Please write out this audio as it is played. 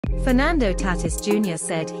Fernando Tatis Jr.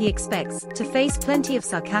 said he expects to face plenty of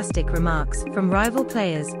sarcastic remarks from rival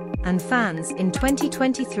players and fans in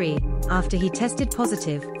 2023 after he tested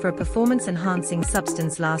positive for a performance-enhancing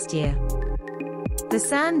substance last year. The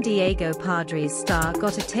San Diego Padres star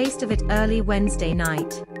got a taste of it early Wednesday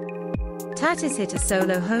night. Tatis hit a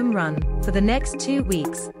solo home run for the next 2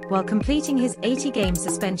 weeks while completing his 80-game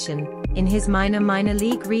suspension in his minor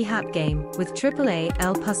league rehab game with AAA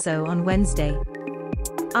El Paso on Wednesday.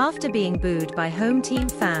 After being booed by home team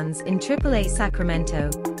fans in AAA Sacramento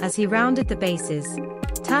as he rounded the bases,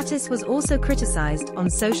 Tatis was also criticized on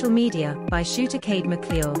social media by shooter Cade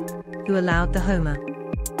McClure, who allowed the homer.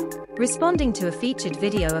 Responding to a featured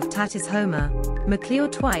video of Tatis' homer, McClure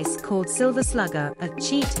twice called Silver Slugger a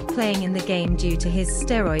cheat playing in the game due to his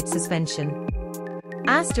steroid suspension.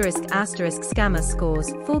 Scammer scores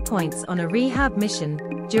 4 points on a rehab mission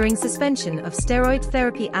during suspension of steroid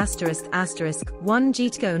therapy. *1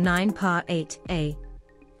 GTGO 9 par 8a.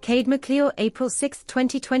 Cade McClure, April 6,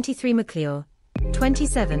 2023. McClure,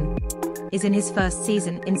 27, is in his first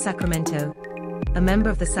season in Sacramento, a member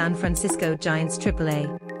of the San Francisco Giants AAA.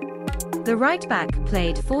 The right back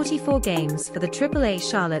played 44 games for the AAA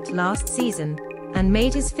Charlotte last season and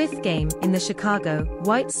made his 5th game in the Chicago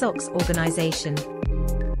White Sox organization.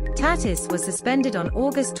 Tatis was suspended on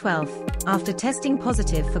August 12 after testing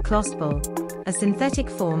positive for clostebol, a synthetic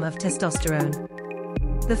form of testosterone.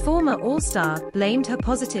 The former All-Star blamed her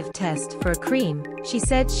positive test for a cream she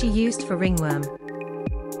said she used for ringworm.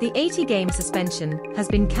 The 80-game suspension has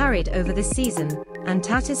been carried over this season, and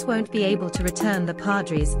Tatis won't be able to return the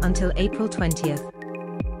Padres until April 20th.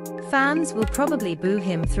 Fans will probably boo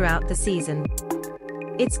him throughout the season.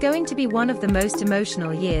 "It's going to be one of the most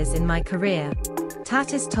emotional years in my career,"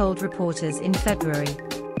 Tatis told reporters in February.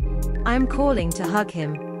 "I'm calling to hug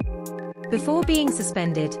him." Before being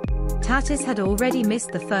suspended, Tatis had already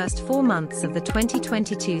missed the first 4 months of the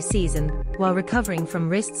 2022 season while recovering from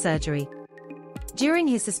wrist surgery. During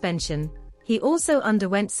his suspension, he also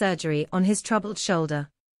underwent surgery on his troubled shoulder.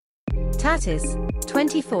 Tatis,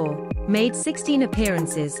 24, made 16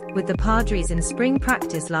 appearances with the Padres in spring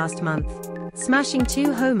practice last month, smashing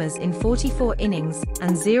 2 homers in 44 innings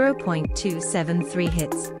and 0.273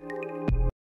 hits.